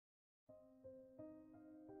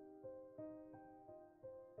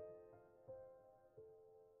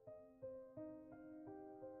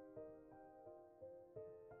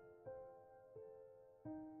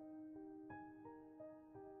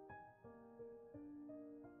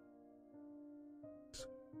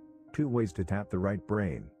2 ways to tap the right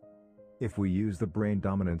brain. If we use the brain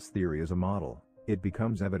dominance theory as a model, it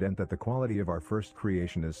becomes evident that the quality of our first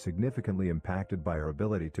creation is significantly impacted by our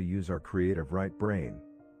ability to use our creative right brain.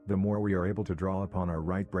 The more we are able to draw upon our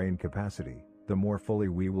right brain capacity, the more fully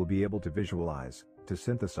we will be able to visualize, to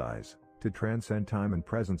synthesize, to transcend time and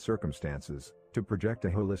present circumstances, to project a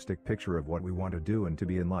holistic picture of what we want to do and to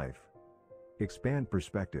be in life. Expand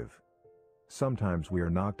perspective. Sometimes we are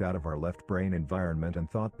knocked out of our left brain environment and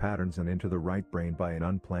thought patterns and into the right brain by an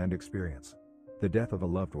unplanned experience. The death of a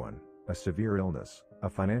loved one, a severe illness, a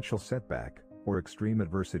financial setback, or extreme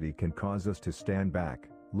adversity can cause us to stand back,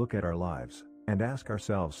 look at our lives, and ask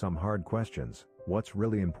ourselves some hard questions. What's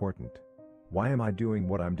really important? Why am I doing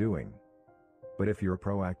what I'm doing? But if you're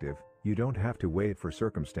proactive, you don't have to wait for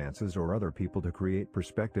circumstances or other people to create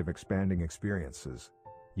perspective-expanding experiences.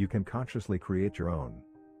 You can consciously create your own.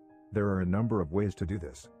 There are a number of ways to do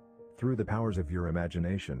this. Through the powers of your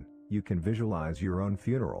imagination, you can visualize your own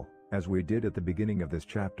funeral, as we did at the beginning of this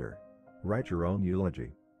chapter. Write your own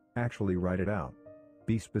eulogy. Actually write it out.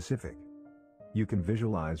 Be specific. You can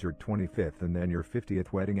visualize your 25th and then your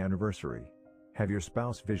 50th wedding anniversary. Have your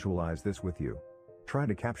spouse visualize this with you. Try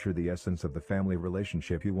to capture the essence of the family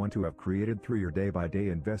relationship you want to have created through your day-by-day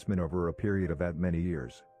investment over a period of that many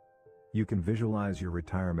years. You can visualize your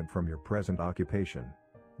retirement from your present occupation.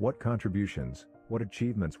 What contributions, what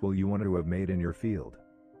achievements will you want to have made in your field?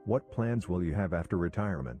 What plans will you have after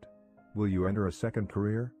retirement? Will you enter a second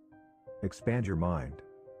career? Expand your mind.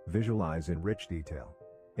 Visualize in rich detail.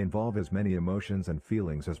 Involve as many emotions and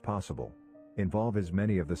feelings as possible. Involve as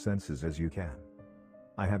many of the senses as you can.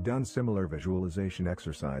 I have done similar visualization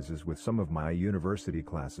exercises with some of my university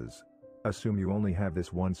classes. Assume you only have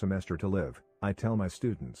this one semester to live, I tell my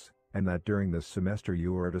students, and that during this semester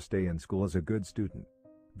you are to stay in school as a good student.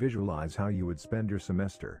 Visualize how you would spend your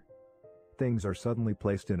semester. Things are suddenly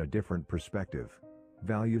placed in a different perspective.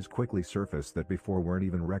 Values quickly surface that before weren't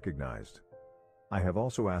even recognized. I have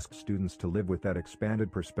also asked students to live with that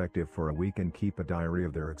expanded perspective for a week and keep a diary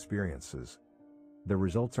of their experiences. The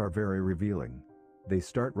results are very revealing. They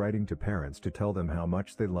start writing to parents to tell them how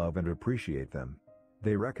much they love and appreciate them.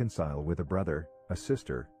 They reconcile with a brother, a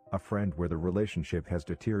sister, a friend where the relationship has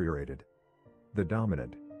deteriorated. The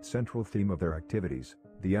dominant, central theme of their activities,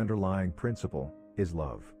 the underlying principle, is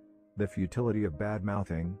love. The futility of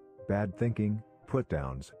bad-mouthing, bad thinking,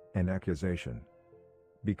 put-downs, and accusation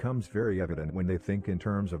becomes very evident when they think in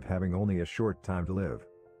terms of having only a short time to live.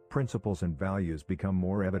 Principles and values become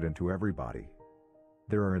more evident to everybody.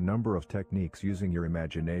 There are a number of techniques using your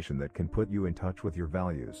imagination that can put you in touch with your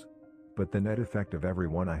values. But the net effect of every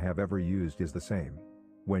one I have ever used is the same.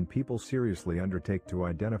 When people seriously undertake to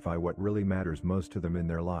identify what really matters most to them in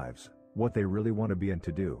their lives, what they really want to be and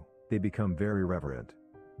to do, they become very reverent.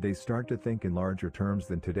 They start to think in larger terms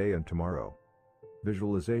than today and tomorrow.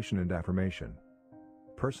 Visualization and affirmation.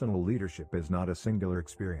 Personal leadership is not a singular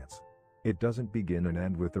experience. It doesn't begin and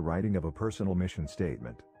end with the writing of a personal mission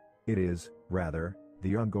statement. It is, rather,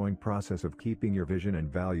 the ongoing process of keeping your vision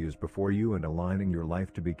and values before you and aligning your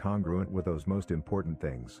life to be congruent with those most important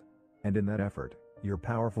things. And in that effort, your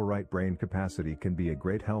powerful right brain capacity can be a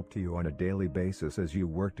great help to you on a daily basis as you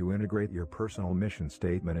work to integrate your personal mission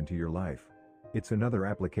statement into your life. It's another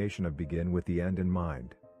application of begin with the end in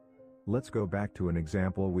mind. Let's go back to an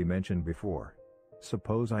example we mentioned before.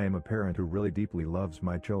 Suppose I am a parent who really deeply loves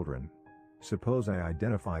my children. Suppose I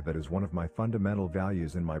identify that as one of my fundamental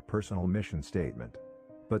values in my personal mission statement.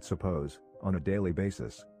 But suppose, on a daily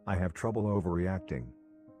basis, I have trouble overreacting.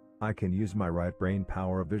 I can use my right brain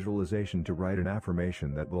power of visualization to write an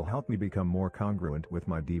affirmation that will help me become more congruent with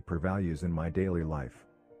my deeper values in my daily life.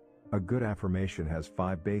 A good affirmation has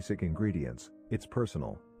 5 basic ingredients: it's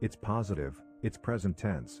personal, it's positive, it's present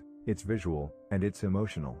tense, it's visual, and it's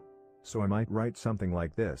emotional. So I might write something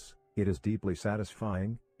like this: it is deeply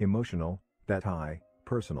satisfying, emotional, that I,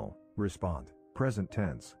 personal, respond, present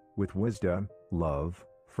tense, with wisdom, love,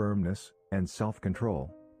 firmness, and self-control,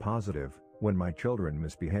 positive, when my children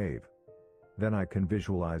misbehave. Then I can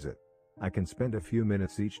visualize it. I can spend a few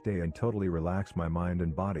minutes each day and totally relax my mind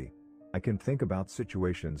and body. I can think about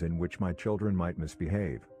situations in which my children might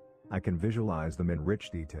misbehave. I can visualize them in rich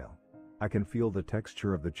detail. I can feel the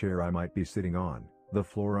texture of the chair I might be sitting on, the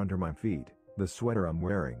floor under my feet, the sweater I'm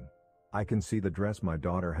wearing. I can see the dress my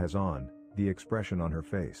daughter has on, the expression on her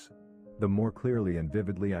face. The more clearly and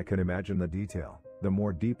vividly I can imagine the detail, the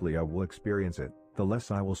more deeply I will experience it, the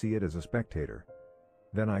less I will see it as a spectator.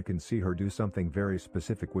 Then I can see her do something very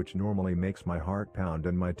specific which normally makes my heart pound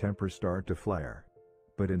and my temper start to flare.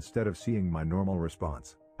 But instead of seeing my normal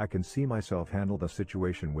response, I can see myself handle the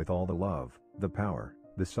situation with all the love, the power,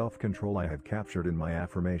 the self-control I have captured in my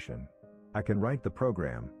affirmation. I can write the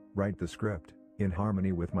program, write the script, in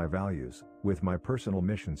harmony with my values, with my personal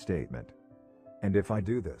mission statement. And if I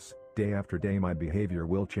do this, day after day my behavior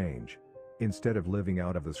will change. Instead of living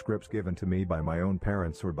out of the scripts given to me by my own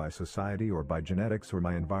parents or by society or by genetics or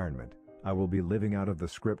my environment, I will be living out of the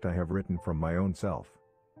script I have written from my own self.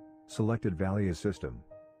 Selected value system.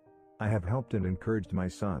 I have helped and encouraged my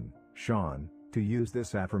son, Sean, to use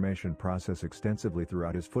this affirmation process extensively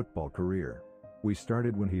throughout his football career. We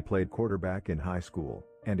started when he played quarterback in high school,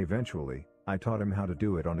 and eventually, I taught him how to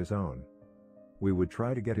do it on his own. We would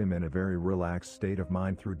try to get him in a very relaxed state of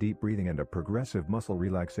mind through deep breathing and a progressive muscle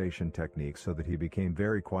relaxation technique so that he became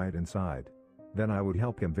very quiet inside. Then I would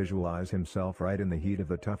help him visualize himself right in the heat of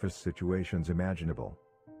the toughest situations imaginable.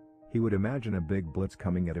 He would imagine a big blitz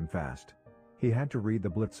coming at him fast. He had to read the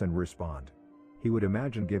blitz and respond. He would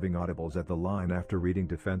imagine giving audibles at the line after reading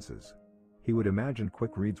defenses. He would imagine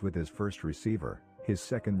quick reads with his first receiver, his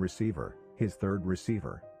second receiver, his third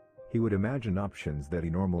receiver. He would imagine options that he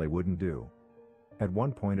normally wouldn't do. At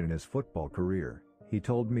one point in his football career, he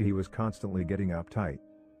told me he was constantly getting uptight.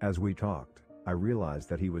 As we talked, I realized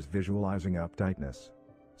that he was visualizing uptightness.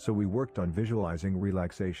 So we worked on visualizing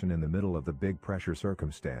relaxation in the middle of the big pressure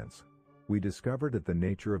circumstance. We discovered that the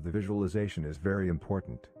nature of the visualization is very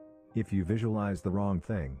important. If you visualize the wrong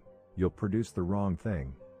thing, you'll produce the wrong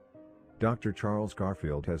thing. Dr. Charles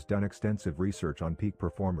Garfield has done extensive research on peak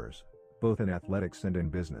performers, both in athletics and in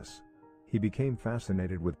business. He became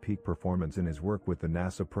fascinated with peak performance in his work with the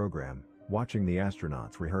NASA program, watching the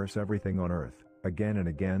astronauts rehearse everything on Earth, again and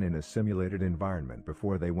again in a simulated environment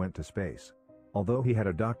before they went to space. Although he had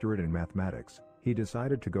a doctorate in mathematics, he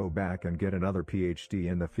decided to go back and get another PhD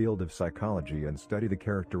in the field of psychology and study the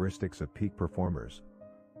characteristics of peak performers.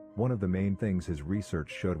 One of the main things his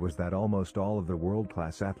research showed was that almost all of the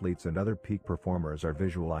world-class athletes and other peak performers are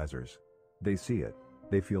visualizers. They see it,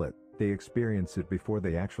 they feel it, they experience it before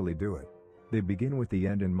they actually do it. They begin with the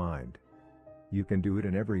end in mind. You can do it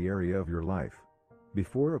in every area of your life.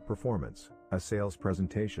 Before a performance, a sales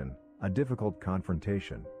presentation, a difficult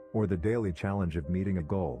confrontation, or the daily challenge of meeting a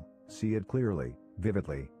goal, see it clearly,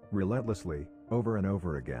 vividly, relentlessly, over and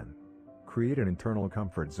over again. Create an internal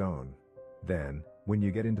comfort zone. Then, when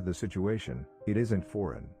you get into the situation, it isn't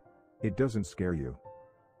foreign. It doesn't scare you.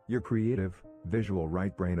 Your creative, visual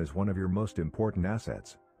right brain is one of your most important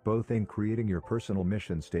assets, both in creating your personal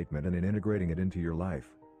mission statement and in integrating it into your life.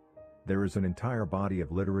 There is an entire body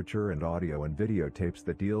of literature and audio and videotapes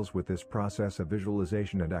that deals with this process of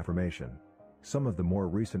visualization and affirmation. Some of the more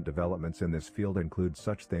recent developments in this field include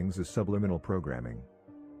such things as subliminal programming,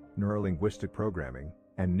 neurolinguistic programming,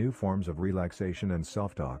 and new forms of relaxation and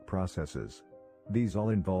self-talk processes. These all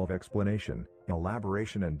involve explanation,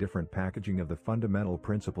 elaboration and different packaging of the fundamental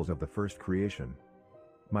principles of the first creation.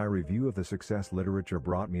 My review of the success literature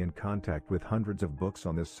brought me in contact with hundreds of books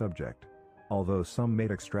on this subject. Although some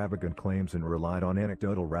made extravagant claims and relied on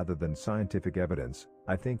anecdotal rather than scientific evidence,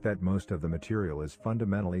 I think that most of the material is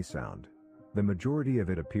fundamentally sound. The majority of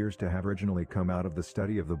it appears to have originally come out of the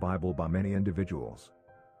study of the Bible by many individuals.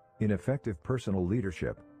 In effective personal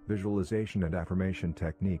leadership, visualization and affirmation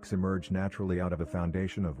techniques emerge naturally out of a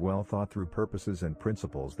foundation of well-thought-through purposes and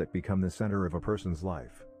principles that become the center of a person's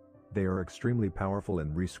life. They are extremely powerful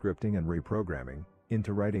in rescripting and reprogramming,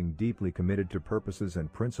 into writing deeply committed to purposes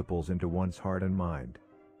and principles into one's heart and mind.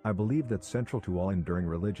 I believe that central to all enduring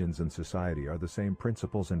religions and society are the same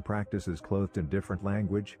principles and practices clothed in different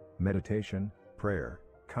language, meditation, prayer,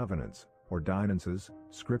 covenants, ordinances,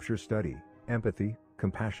 scripture study, empathy,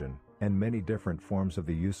 compassion, and many different forms of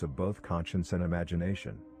the use of both conscience and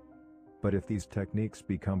imagination. But if these techniques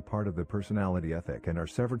become part of the personality ethic and are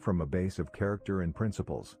severed from a base of character and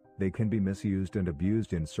principles, they can be misused and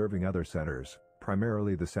abused in serving other centers,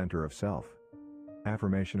 primarily the center of self.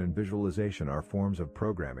 Affirmation and visualization are forms of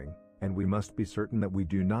programming, and we must be certain that we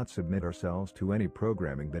do not submit ourselves to any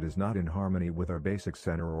programming that is not in harmony with our basic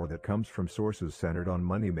center or that comes from sources centered on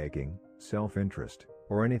money-making, self-interest,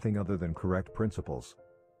 or anything other than correct principles.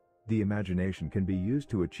 The imagination can be used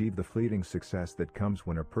to achieve the fleeting success that comes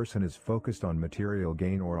when a person is focused on material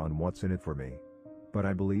gain or on what's in it for me. But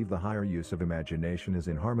I believe the higher use of imagination is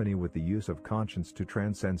in harmony with the use of conscience to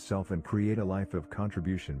transcend self and create a life of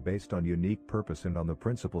contribution based on unique purpose and on the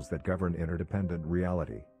principles that govern interdependent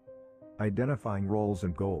reality. Identifying roles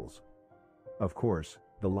and goals. Of course,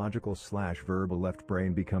 the logical/verbal left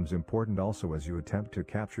brain becomes important also as you attempt to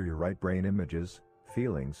capture your right brain images,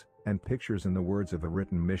 feelings, and pictures in the words of a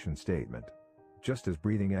written mission statement. Just as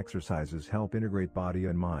breathing exercises help integrate body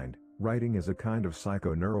and mind, writing is a kind of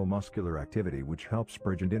psychoneuromuscular activity which helps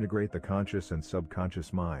bridge and integrate the conscious and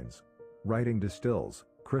subconscious minds. Writing distills,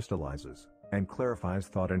 crystallizes, and clarifies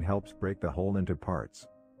thought and helps break the whole into parts.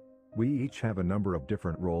 We each have a number of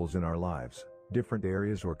different roles in our lives, different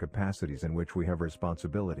areas or capacities in which we have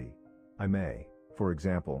responsibility. I may, for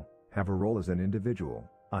example, have a role as an individual,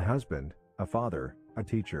 a husband, a father, a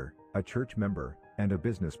teacher, a church member, and a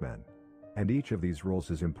businessman. And each of these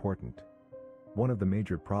roles is important. One of the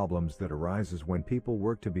major problems that arises when people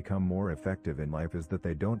work to become more effective in life is that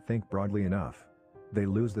they don't think broadly enough. They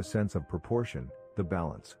lose the sense of proportion, the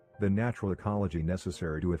balance, the natural ecology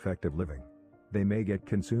necessary to effective living. They may get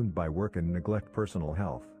consumed by work and neglect personal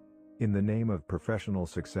health. In the name of professional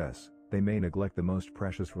success, they may neglect the most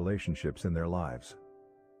precious relationships in their lives.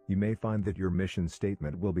 You may find that your mission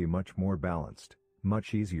statement will be much more balanced,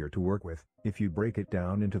 much easier to work with, if you break it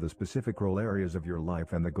down into the specific role areas of your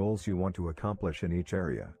life and the goals you want to accomplish in each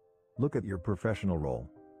area. Look at your professional role.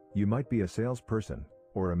 You might be a salesperson,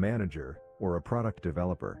 or a manager, or a product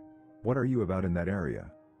developer. What are you about in that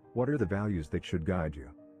area? What are the values that should guide you?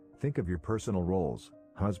 Think of your personal roles: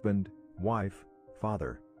 husband, wife,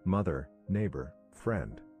 father, mother, neighbor,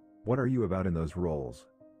 friend. What are you about in those roles?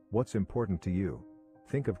 What's important to you?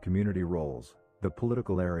 Think of community roles, the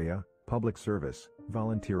political area, public service,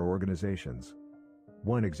 volunteer organizations.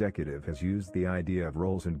 One executive has used the idea of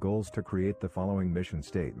roles and goals to create the following mission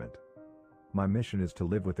statement. My mission is to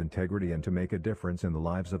live with integrity and to make a difference in the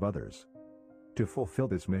lives of others. To fulfill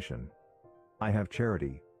this mission, I have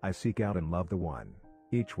charity, I seek out and love the one,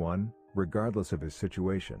 each one, regardless of his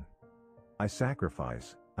situation. I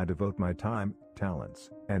sacrifice, I devote my time, talents,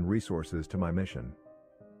 and resources to my mission.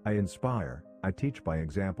 I inspire, I teach by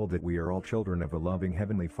example that we are all children of a loving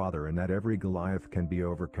Heavenly Father and that every Goliath can be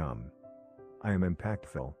overcome. I am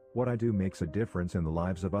impactful, what I do makes a difference in the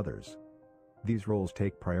lives of others. These roles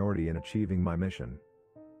take priority in achieving my mission.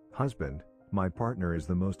 Husband, my partner is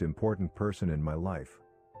the most important person in my life.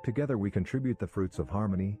 Together we contribute the fruits of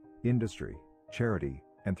harmony, industry, charity,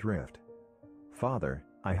 and thrift. Father,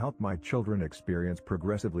 I help my children experience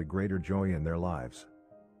progressively greater joy in their lives.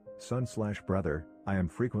 Son/brother, I am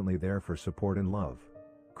frequently there for support and love.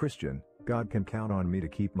 Christian, God can count on me to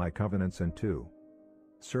keep my covenants and to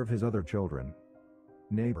serve his other children.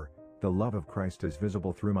 Neighbor, the love of Christ is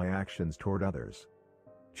visible through my actions toward others.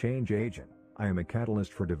 Change agent, I am a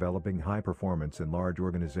catalyst for developing high performance in large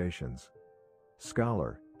organizations.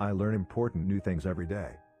 Scholar, I learn important new things every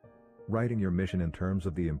day. Writing your mission in terms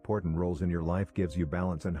of the important roles in your life gives you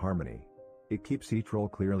balance and harmony. It keeps each role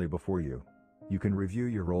clearly before you. You can review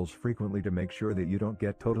your roles frequently to make sure that you don't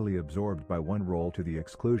get totally absorbed by one role to the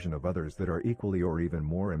exclusion of others that are equally or even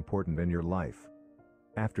more important in your life.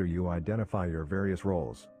 After you identify your various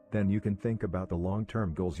roles, then you can think about the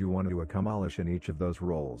long-term goals you want to accomplish in each of those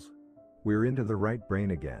roles. We're into the right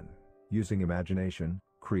brain again, using imagination,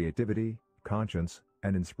 creativity, conscience,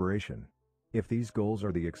 and inspiration. If these goals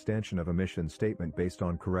are the extension of a mission statement based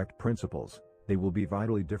on correct principles, they will be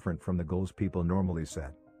vitally different from the goals people normally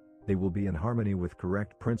set. They will be in harmony with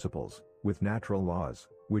correct principles, with natural laws,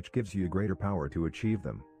 which gives you greater power to achieve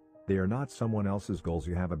them. They are not someone else's goals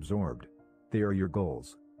you have absorbed. They are your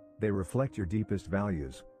goals. They reflect your deepest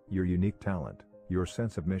values, your unique talent, your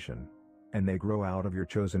sense of mission. And they grow out of your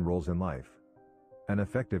chosen roles in life. An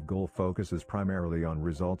effective goal focuses primarily on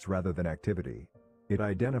results rather than activity. It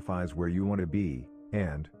identifies where you want to be,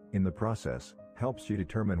 and, in the process, helps you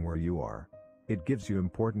determine where you are. It gives you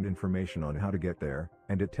important information on how to get there,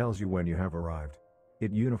 and it tells you when you have arrived.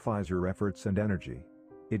 It unifies your efforts and energy.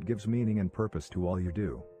 It gives meaning and purpose to all you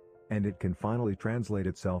do. And it can finally translate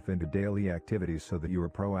itself into daily activities so that you are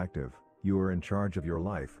proactive, you are in charge of your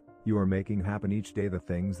life, you are making happen each day the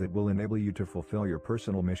things that will enable you to fulfill your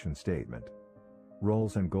personal mission statement.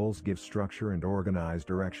 Roles and goals give structure and organized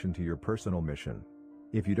direction to your personal mission.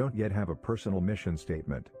 If you don't yet have a personal mission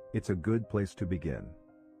statement, it's a good place to begin.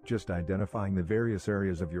 Just identifying the various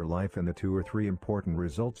areas of your life and the 2 or 3 important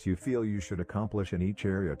results you feel you should accomplish in each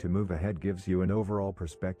area to move ahead gives you an overall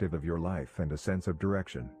perspective of your life and a sense of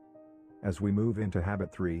direction. As we move into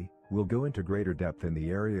Habit 3, we'll go into greater depth in the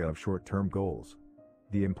area of short-term goals.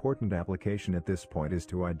 The important application at this point is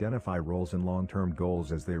to identify roles and long-term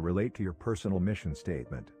goals as they relate to your personal mission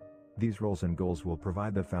statement. These roles and goals will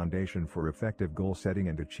provide the foundation for effective goal setting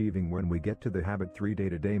and achieving when we get to the Habit 3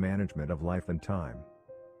 day-to-day management of life and time.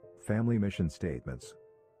 Family mission statements.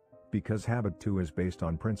 Because Habit 2 is based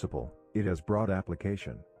on principle, it has broad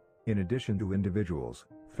application. In addition to individuals,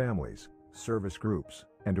 families, service groups,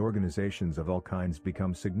 and organizations of all kinds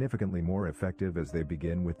become significantly more effective as they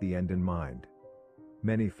begin with the end in mind.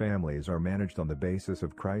 Many families are managed on the basis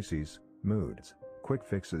of crises, moods, quick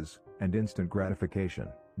fixes, and instant gratification,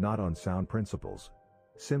 not on sound principles.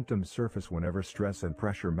 Symptoms surface whenever stress and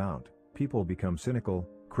pressure mount. People become cynical,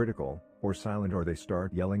 critical, or silent, or they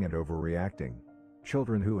start yelling and overreacting.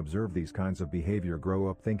 Children who observe these kinds of behavior grow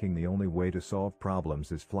up thinking the only way to solve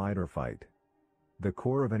problems is flight or fight. The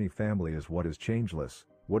core of any family is what is changeless,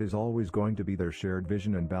 what is always going to be their shared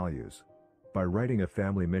vision and values. By writing a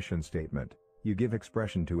family mission statement, you give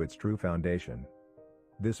expression to its true foundation.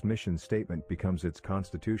 This mission statement becomes its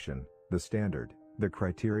constitution, the standard, the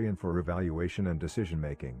criterion for evaluation and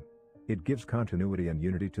decision-making. It gives continuity and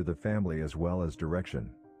unity to the family as well as direction.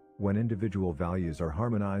 When individual values are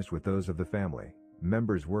harmonized with those of the family,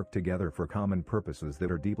 members work together for common purposes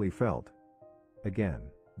that are deeply felt. Again,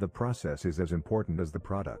 the process is as important as the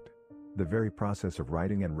product. The very process of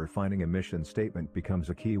writing and refining a mission statement becomes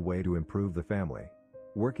a key way to improve the family.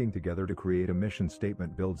 Working together to create a mission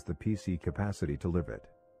statement builds the PC capacity to live it.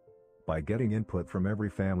 By getting input from every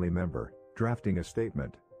family member, drafting a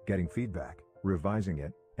statement, getting feedback, revising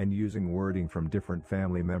it, and using wording from different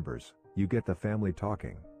family members, you get the family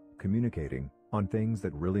talking, communicating, on things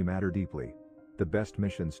that really matter deeply. The best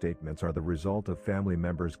mission statements are the result of family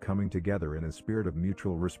members coming together in a spirit of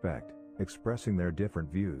mutual respect, expressing their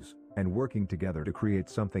different views, and working together to create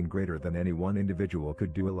something greater than any one individual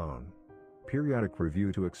could do alone. Periodic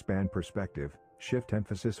review to expand perspective, shift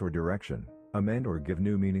emphasis or direction, amend or give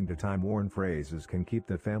new meaning to time-worn phrases can keep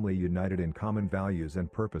the family united in common values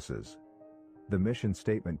and purposes. The mission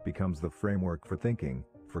statement becomes the framework for thinking,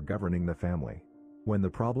 for governing the family. When the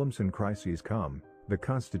problems and crises come, the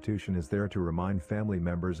Constitution is there to remind family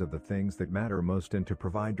members of the things that matter most and to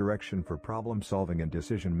provide direction for problem-solving and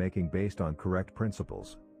decision-making based on correct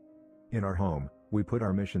principles. In our home, we put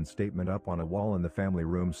our mission statement up on a wall in the family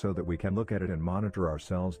room so that we can look at it and monitor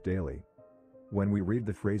ourselves daily. When we read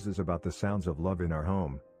the phrases about the sounds of love in our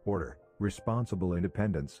home, order, responsible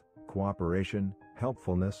independence, cooperation,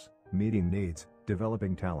 helpfulness, meeting needs,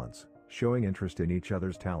 developing talents, showing interest in each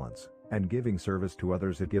other's talents, and giving service to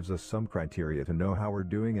others, it gives us some criteria to know how we're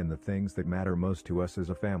doing in the things that matter most to us as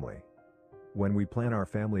a family. When we plan our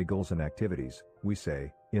family goals and activities, we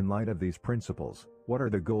say, in light of these principles, what are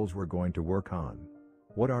the goals we're going to work on?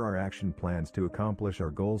 What are our action plans to accomplish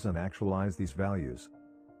our goals and actualize these values?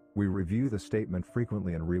 We review the statement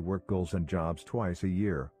frequently and rework goals and jobs twice a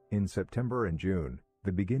year, in September and June,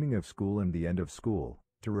 the beginning of school and the end of school,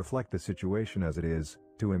 to reflect the situation as it is,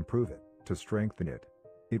 to improve it, to strengthen it.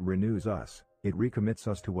 It renews us, it recommits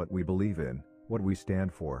us to what we believe in, what we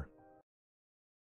stand for,